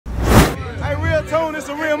real tone, it's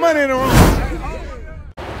some real money in the room.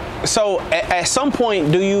 So at some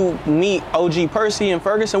point, do you meet OG Percy and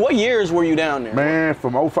Ferguson? What years were you down there? Man,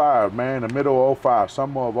 from 05, man, the middle of 05,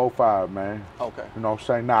 summer of 05, man. Okay. You know what I'm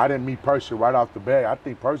saying? Nah, I didn't meet Percy right off the bat. I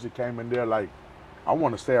think Percy came in there like, I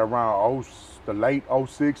want to say around the late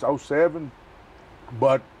 06, 07.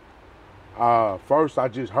 But first I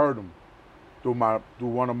just heard him through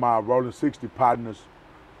one of my Rolling 60 partners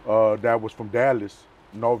that was from Dallas,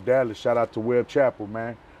 North Dallas. Shout out to Webb Chapel,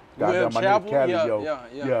 man. Webb Chapel? Cali,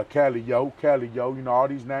 yeah. Cali, yo. You know, all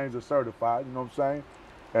these names are certified, you know what I'm saying?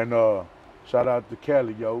 And shout out to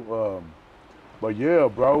Cali, yo. But yeah,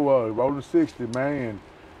 bro, Rolling 60, man. And,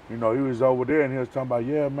 you know, he was over there and he was talking about,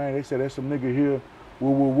 yeah, man, they said there's some nigga here,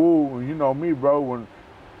 woo, woo, woo. And you know me, bro, when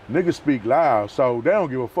niggas speak loud, so they don't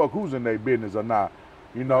give a fuck who's in their business or not.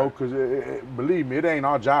 You know, because believe me, it ain't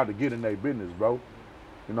our job to get in their business, bro.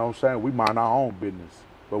 You know what I'm saying? We mind our own business.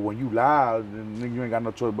 But when you loud, then you ain't got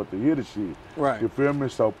no choice but to hear the shit. Right. You feel me?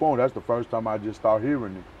 So, boom, that's the first time I just start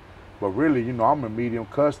hearing it. But really, you know, I'm in medium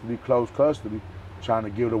custody, close custody, trying to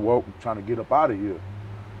get up out of here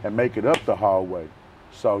and make it up the hallway.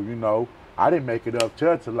 So, you know, I didn't make it up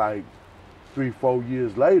till like 3-4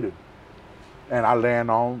 years later. And I land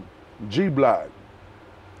on G Block.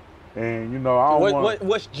 And, you know, I don't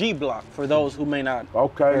what's G Block for those who may not?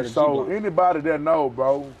 Okay, so anybody that know,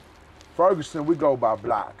 bro, Ferguson, we go by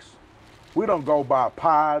blocks. We don't go by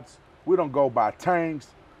pods. We don't go by tanks.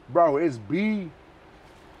 Bro, it's B,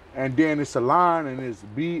 and then it's a line, and it's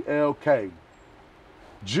BLK.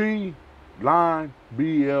 G, line,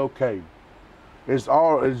 BLK. It's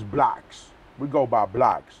blocks. We go by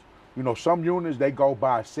blocks. You know, some units, they go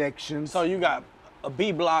by sections. So you got a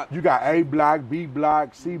B block. You got A block, B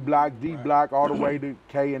block, C block, D block, all the way to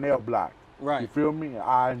K and L block. Right. You feel me?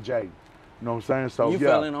 I and J. You know what I'm saying? So you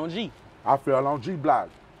fell in on G. I fell on G block,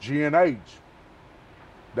 G and H.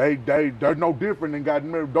 They're no different than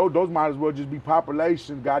goddamn, those might as well just be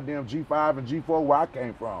population, goddamn G5 and G4 where I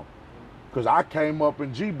came from. Cause I came up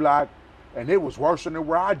in G block and it was worse than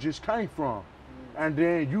where I just came from. And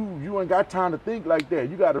then you ain't got time to think like that.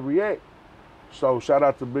 You gotta react. So shout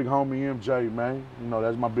out to big homie MJ, man. You know,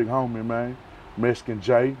 that's my big homie, man. Mexican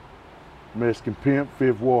J, Mexican Pimp,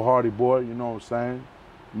 Fifth Ward Hardy Boy, you know what I'm saying?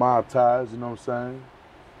 Mob Ties, you know what I'm saying?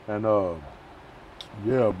 And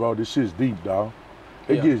yeah, bro, this shit's deep, dog.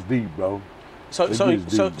 It gets deep, bro.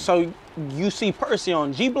 So you see Percy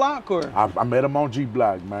on G Block or? I met him on G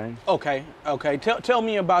Block, man. Okay. Tell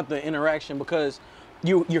me about the interaction because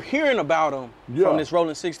you're hearing about him from this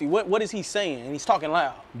Rolling 60. What is he saying? And he's talking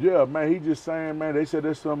loud. Yeah, man, he just saying, man, they said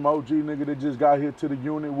there's some OG nigga that just got here to the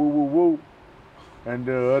unit, woo, woo, woo. And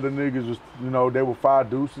the other niggas was, you know, they were 5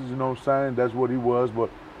 deuces, you know what I'm saying? That's what he was, but,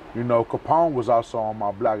 you know, Capone was also on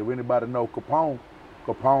my block. If anybody know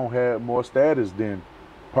Capone had more status than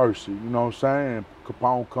Percy, you know what I'm saying?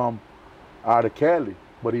 Capone come out of Cali,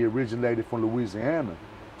 but he originated from Louisiana.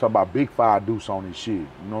 Talking about big 5 deuce on his shit, you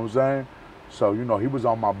know what I'm saying? So, you know, he was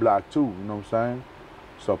on my block too, you know what I'm saying?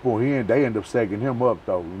 So, boom, they end up secking him up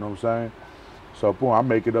though, you know what I'm saying? So, boom, I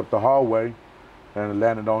make it up the hallway and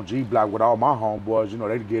landed on G Block with all my homeboys, you know,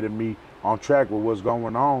 they getting me on track with what's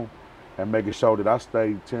going on and making sure that I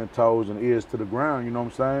stay 10 toes and ears to the ground, you know what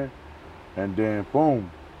I'm saying? And then,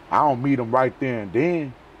 boom, I don't meet him right there and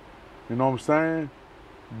then, you know what I'm saying?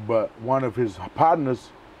 But one of his partners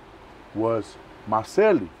was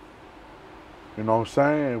Marcelli. You know what I'm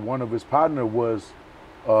saying? One of his partners was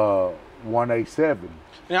 187.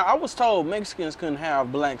 Now, I was told Mexicans couldn't have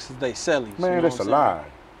blacks as they cellies. Man, you know that's a lie.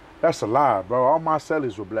 That's a lie, bro. All my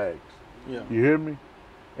cellies were blacks. Yeah. You hear me?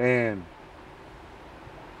 And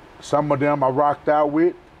some of them I rocked out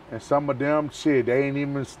with, and some of them, shit, they ain't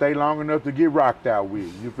even stay long enough to get rocked out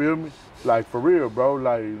with. You feel me? Like, for real, bro.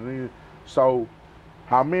 Like, so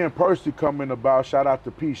how me and Percy coming about, shout out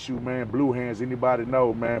to Peace Shoe, man, Blue Hands, anybody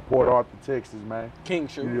know, man, Port Arthur, Texas, man. King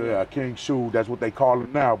Shoe. Yeah, King Shoe, that's what they call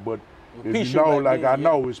it now, but if Peace you know, Shoe like then, I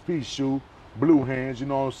know, it's Peace Shoe, Blue Hands, you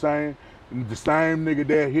know what I'm saying? And the same nigga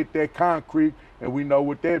that hit that concrete, and we know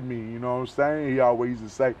what that mean, you know what I'm saying? He always used to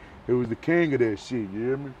say, it was the king of that shit, you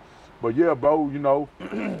hear me? But yeah, bro, you know,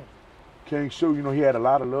 King Shoe, you know, he had a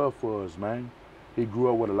lot of love for us, man. He grew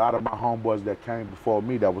up with a lot of my homeboys that came before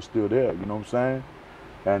me that was still there, you know what I'm saying?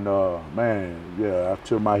 And man, yeah, I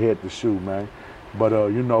took my head to Shoe, man. But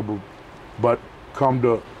you know, but come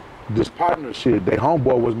to this partnership, their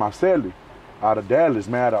homeboy was Marcelli out of Dallas,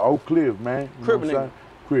 man, out of Oak Cliff, man. You Crip know what I'm saying?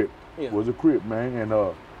 Crip. Yeah. Was a Crip, man.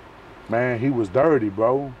 And man, he was dirty,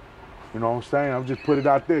 bro. You know what I'm saying? I'm just put it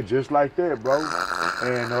out there just like that, bro.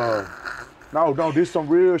 And No, this some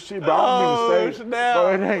real shit, bro. I don't mean to say it. Snap. Bro,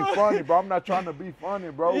 it ain't funny, bro. I'm not trying to be funny,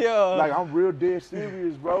 bro. Yeah. Like, I'm real dead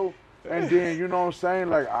serious, bro. And then, you know what I'm saying?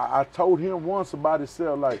 Like, I told him once about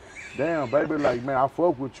himself, like, damn, baby, like, man, I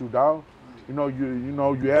fuck with you, dog. You know,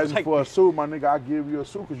 you asked me for a suit, my nigga, I give you a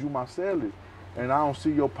suit because you my celly. And I don't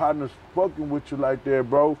see your partners fucking with you like that,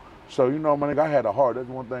 bro. So, you know, my nigga, I had a heart. That's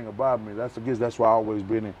one thing about me. I guess that's why I always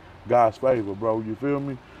been in God's favor, bro. You feel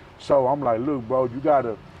me? So I'm like, look, bro, you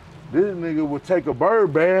gotta, this nigga would take a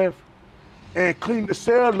bird bath and clean the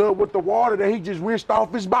cell up with the water that he just rinsed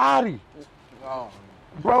off his body. Oh.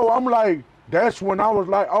 Bro, I'm like, that's when I was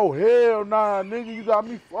like, oh, hell nah, nigga, you got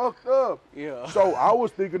me fucked up. Yeah. So I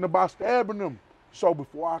was thinking about stabbing him. So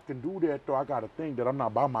before I can do that, though, I gotta think that I'm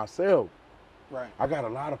not by myself. Right. I got a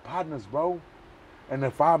lot of partners, bro. And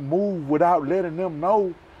if I move without letting them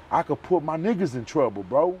know, I could put my niggas in trouble,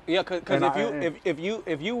 bro. Yeah, cause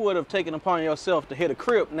if you would have taken upon yourself to hit a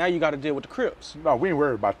Crip, now you got to deal with the Crips. No, we ain't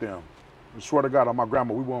worried about them. I swear to God, on my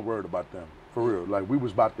grandma, we weren't worried about them. For real. Like, we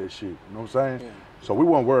was about that shit. You know what I'm saying? Yeah. So we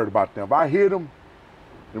weren't worried about them. If I hit them,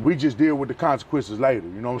 then we just deal with the consequences later.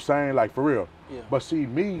 You know what I'm saying? Like, for real. Yeah. But see,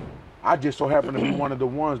 me, I just so happen to be one of the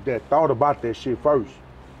ones that thought about that shit first.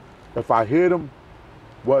 If I hit them,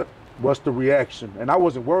 what's the reaction? And I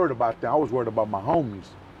wasn't worried about that. I was worried about my homies.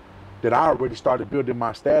 That I already started building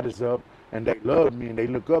my status up, and they love me and they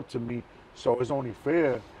look up to me. So it's only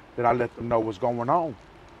fair that I let them know what's going on.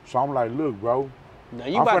 So I'm like, look, bro. Now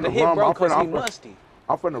you about to hit bro because he musty.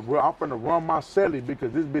 I'm finna run my celly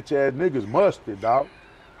because this bitch ass nigga's musty, dog.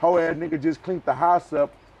 Whole ass nigga just cleaned the house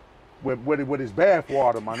up with his bath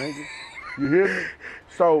water, my nigga. You hear me?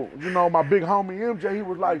 So, you know, my big homie MJ, he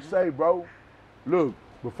was like, say, bro, look,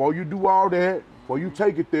 before you do all that, before you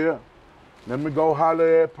take it there, let me go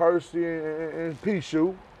holler at Percy and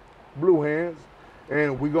P-Shoe, Blue Hands,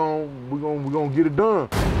 and we gonna get it done.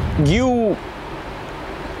 You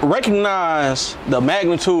recognize the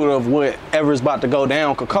magnitude of whatever's about to go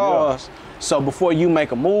down could cause. Yeah. So before you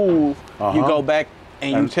make a move, you go back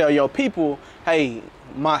and you tell your people, hey,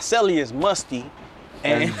 my celly is musty.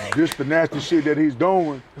 And just the nasty shit that he's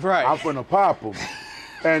doing, right. I'm finna pop him.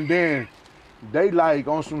 And then they like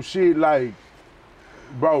on some shit like,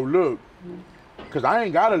 bro, look, cause I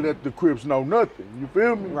ain't gotta let the Crips know nothing. You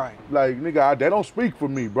feel me? Right. Like, nigga, they don't speak for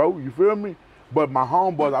me, bro. You feel me? But my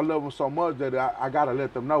homeboys, I love them so much that I gotta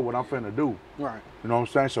let them know what I'm finna do. Right. You know what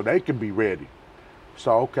I'm saying? So they can be ready.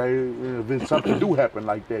 So, okay, if something do happen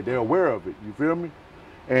like that, they're aware of it. You feel me?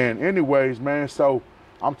 And anyways, man, so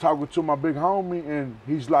I'm talking to my big homie, and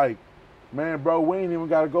he's like, man, bro, we ain't even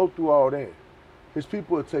gotta go through all that. His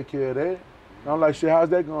people will take care of that. And I'm like, shit, how's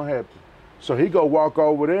that gonna happen? So he go walk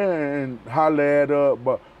over there and holler at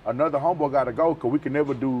but another homeboy gotta go, cause we can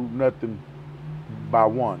never do nothing by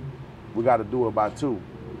one. We gotta do it by two.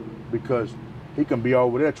 Because he can be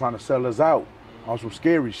over there trying to sell us out on some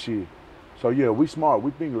scary shit. So yeah, we smart,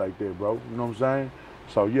 we think like that, bro. You know what I'm saying?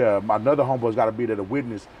 So yeah, my another homeboy's gotta be there to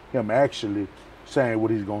witness him actually saying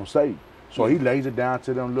what he's gonna say. So he lays it down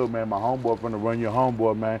to them, look, man, my homeboy finna run your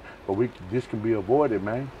homeboy, man, but this can be avoided,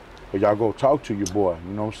 man. But y'all go talk to your boy,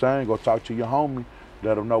 you know what I'm saying? Go talk to your homie,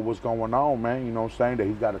 let him know what's going on, man, you know what I'm saying? That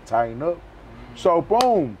he's gotta tighten up. So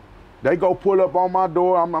boom, they go pull up on my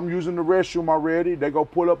door. I'm using the restroom already. They go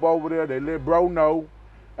pull up over there, they let bro know,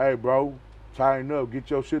 hey bro, tighten up, get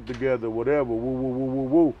your shit together, whatever, woo, woo, woo, woo,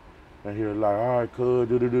 woo. And he was like, all right, cuz,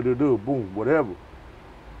 do, boom, whatever.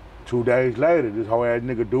 2 days later, this whole ass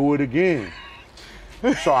nigga do it again.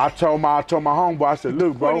 So I told my homeboy, I said,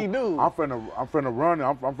 look, bro, what'd he do? I'm finna run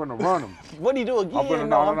him. I'm finna run him. What'd he do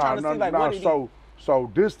again? I'm trying to see, like, what did he...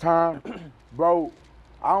 So this time, bro,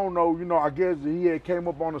 I don't know, you know, I guess he had came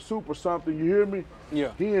up on a soup or something, you hear me?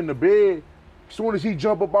 Yeah. He in the bed. As soon as he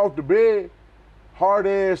jump up off the bed, hard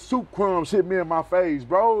ass soup crumbs hit me in my face,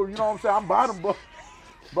 bro. You know what I'm saying? I'm bottom, bro.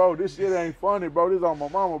 Bro, this shit ain't funny, bro. This on my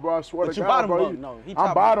mama, bro. I swear to God, bro.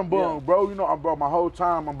 I'm bottom bum, bro. You know, bro, my whole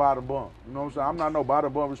time I'm bottom bum. You know what I'm saying? I'm not no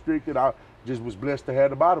bottom bum restricted. I just was blessed to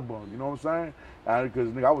have the bottom bum. You know what I'm saying? Because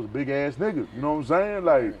nigga, I was a big ass nigga. You know what I'm saying?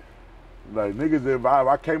 Like niggas, if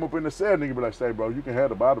I came up in the cell, nigga be like, say, bro, you can have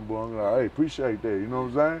the bottom bum. Like, hey, appreciate that. You know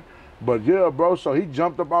what I'm saying? But yeah, bro. So he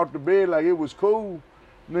jumped up out the bed like it was cool.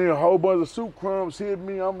 Then a whole bunch of soup crumbs hit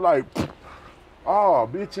me. I'm like, oh,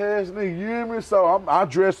 bitch ass nigga, you hear me? So I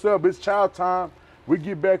dressed up, it's chow time. We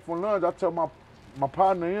get back from lunch, I tell my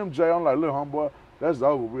partner MJ, I'm like, look, homeboy, that's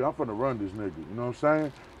over with. I'm finna run this nigga, you know what I'm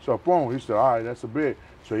saying? So boom, he said, all right, that's a bet.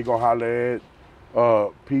 So he go holler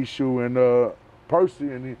at P-Shoe and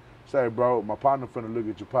Percy, and he say, bro, my partner finna look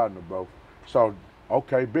at your partner, bro. So,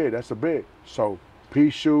 okay, bet, that's a bet. So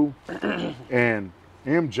P-Shoe and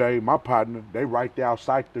MJ, my partner, they right there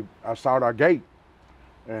outside our gate.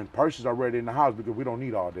 And Percy's already in the house because we don't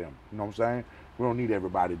need all them. You know what I'm saying? We don't need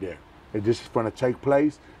everybody there. It just is gonna take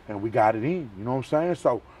place and we got it in. You know what I'm saying?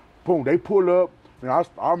 So, boom, they pull up. You know,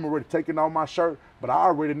 I'm already taking off my shirt, but I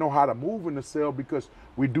already know how to move in the cell because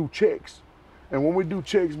we do checks. And when we do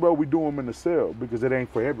checks, bro, we do them in the cell because it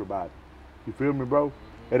ain't for everybody. You feel me, bro?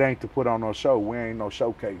 It ain't to put on no show. We ain't no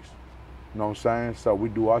showcase. You know what I'm saying? So we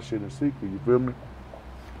do our shit in secret, you feel me?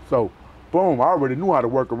 So, boom, I already knew how to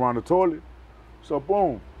work around the toilet. So,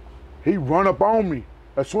 boom, he run up on me.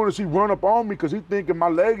 As soon as he run up on me, because he thinking my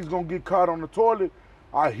leg is going to get caught on the toilet,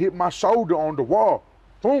 I hit my shoulder on the wall.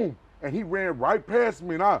 Boom. And he ran right past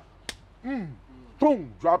me, and I,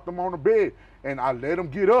 boom, dropped him on the bed. And I let him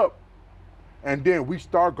get up. And then we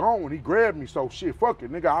start going. He grabbed me. So, shit, fuck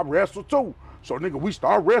it, nigga, I wrestle too. So, nigga, we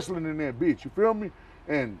start wrestling in that bitch. You feel me?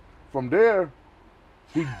 And from there,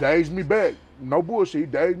 he dazed me back. No bullshit, he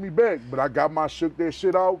dazed me back. But I got shook that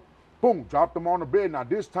shit off. Boom, dropped him on the bed. Now,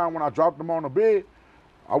 this time when I dropped him on the bed,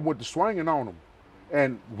 I went to swinging on him.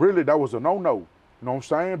 And really, that was a no-no. You know what I'm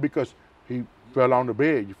saying? Because he fell on the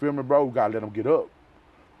bed. You feel me, bro? We gotta let him get up.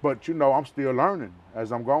 But, you know, I'm still learning.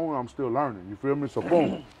 As I'm going, I'm still learning. You feel me? So,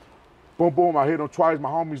 boom. Boom, boom, I hit him twice. My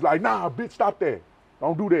homie's like, nah, bitch, stop that.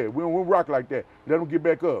 Don't do that. We don't rock like that. Let him get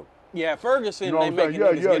back up. Yeah, Ferguson, you know they making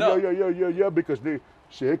niggas get up. Yeah, because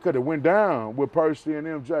it could have went down with Percy and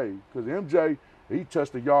MJ. Because MJ, he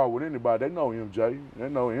touched the yard with anybody. They know MJ. They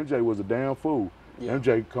know MJ was a damn fool. Yeah.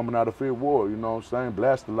 MJ coming out of Fifth Ward, you know what I'm saying?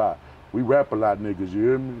 Blast a lot. We rap a lot, niggas, you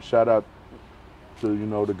hear me? Shout out to, you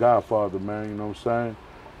know, the Godfather, man, you know what I'm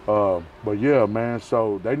saying? But yeah, man,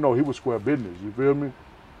 so they know he was square business, you feel me?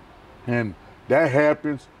 And that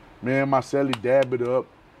happens, me and my celly dab it up,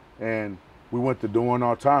 and we went to doing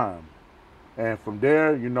our time. And from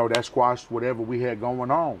there, you know, that squashed whatever we had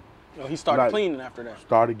going on. Oh, he started cleaning after that.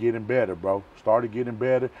 Started getting better, bro. Started getting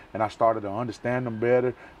better, and I started to understand them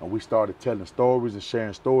better, and we started telling stories and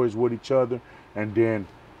sharing stories with each other. And then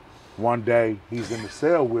one day, he's in the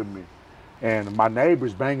cell with me, and my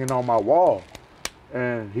neighbor's banging on my wall.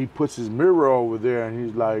 And he puts his mirror over there, and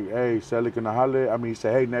he's like, hey, Sally, can I holler at you? He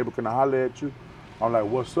said, hey, neighbor, can I holler at you? I'm like,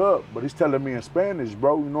 what's up? But he's telling me in Spanish,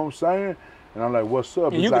 bro, you know what I'm saying? And I'm like, what's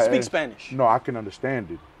up? And you can speak Spanish? No, I can understand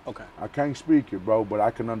it. Okay. I can't speak it, bro, but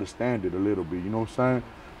I can understand it a little bit, you know what I'm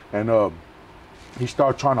saying? And he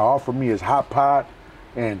started trying to offer me his hot pot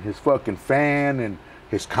and his fucking fan and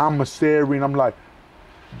his commissary, and I'm like,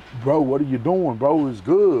 bro, what are you doing, bro? It's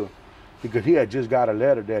good. Because he had just got a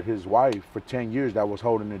letter that his wife, for 10 years that was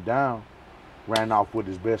holding it down, ran off with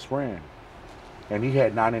his best friend. And he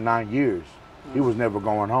had 99 years. He was never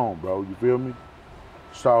going home, bro, you feel me?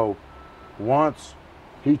 So once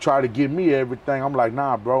he tried to give me everything, I'm like,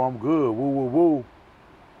 nah, bro, I'm good, woo, woo, woo.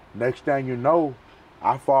 Next thing you know,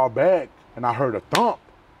 I fall back and I heard a thump.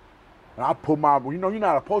 And I put my, you know, you're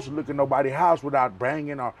not supposed to look at nobody's house without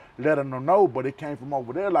banging or letting them know, but it came from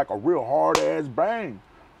over there like a real hard ass bang.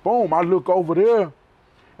 Boom, I look over there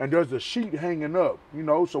and there's a sheet hanging up, you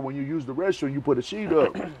know, so when you use the restroom, you put a sheet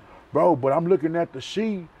up. Bro, but I'm looking at the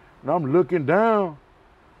sheet and I'm looking down.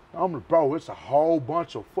 Bro, it's a whole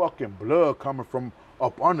bunch of fucking blood coming from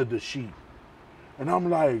up under the sheet. And I'm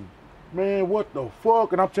like, man, what the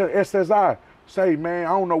fuck? And I'm telling SSI, say, man, I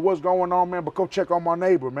don't know what's going on, man, but go check on my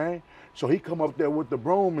neighbor, man. So he come up there with the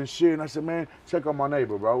broom and shit, and I said, man, check on my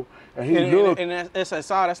neighbor, bro. And he looked. And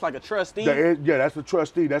SSI, that's like a trustee? Yeah, that's a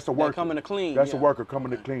trustee. That's a worker. Coming to clean. That's a worker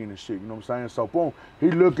coming to clean and shit, you know what I'm saying? So, boom,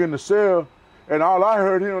 he looked in the cell, and all I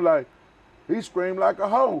heard him, like, he screamed like a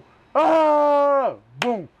hoe. Ah!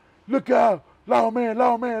 Boom. Look out. Law man,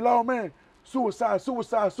 law man, law man. Suicide,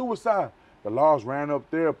 suicide, suicide. The laws ran up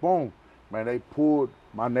there, boom. Man, they pulled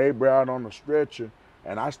my neighbor out on the stretcher,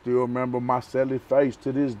 and I still remember my celly face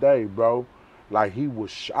to this day, bro. Like, he was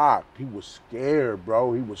shocked. He was scared,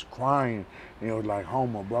 bro. He was crying. And he was like,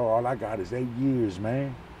 Homer, bro, all I got is 8 years,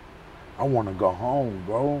 man. I want to go home,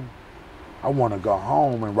 bro. I want to go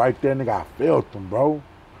home. And right there, nigga, I felt him, bro.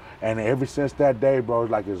 And ever since that day, bro,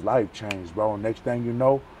 it's like his life changed, bro. And next thing you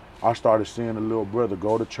know, I started seeing the little brother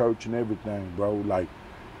go to church and everything, bro. Like,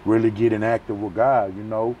 really getting active with God, you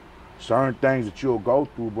know. Certain things that you'll go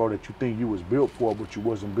through, bro, that you think you was built for, but you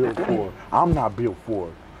wasn't built for. I'm not built for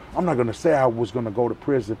it. I'm not gonna say I was gonna go to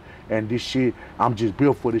prison and this shit, I'm just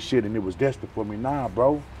built for this shit and it was destined for me. Nah,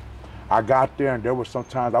 bro. I got there and there was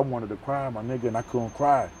sometimes I wanted to cry, my nigga, and I couldn't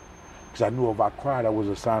cry. Because I knew if I cried, that was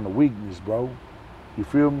a sign of weakness, bro. You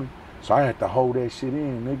feel me? So I had to hold that shit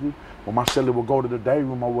in, nigga. When my celly would go to the day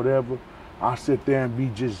room or whatever, I sit there and be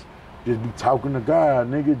just be talking to God,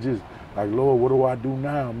 nigga, just Like, Lord, what do I do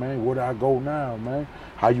now, man? Where do I go now, man?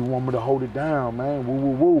 How you want me to hold it down, man? Woo,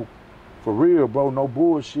 woo, woo. For real, bro, no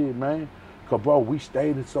bullshit, man. Cause, bro, we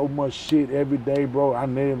stayed in so much shit every day, bro. I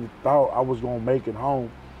never thought I was gonna make it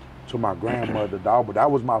home to my grandmother, dog. But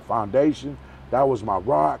that was my foundation. That was my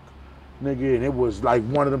rock, nigga. And it was like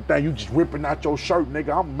one of them things, you just ripping out your shirt,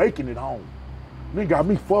 nigga. I'm making it home. Nigga got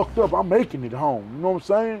me fucked up. I'm making it home. You know what I'm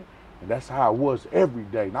saying? And that's how it was every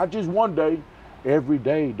day. Not just one day, every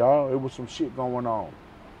day, dog. It was some shit going on.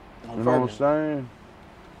 You know what I'm saying?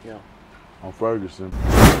 Yeah. On Ferguson.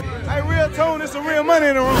 Hey, real tone, there's some real money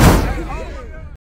in the room.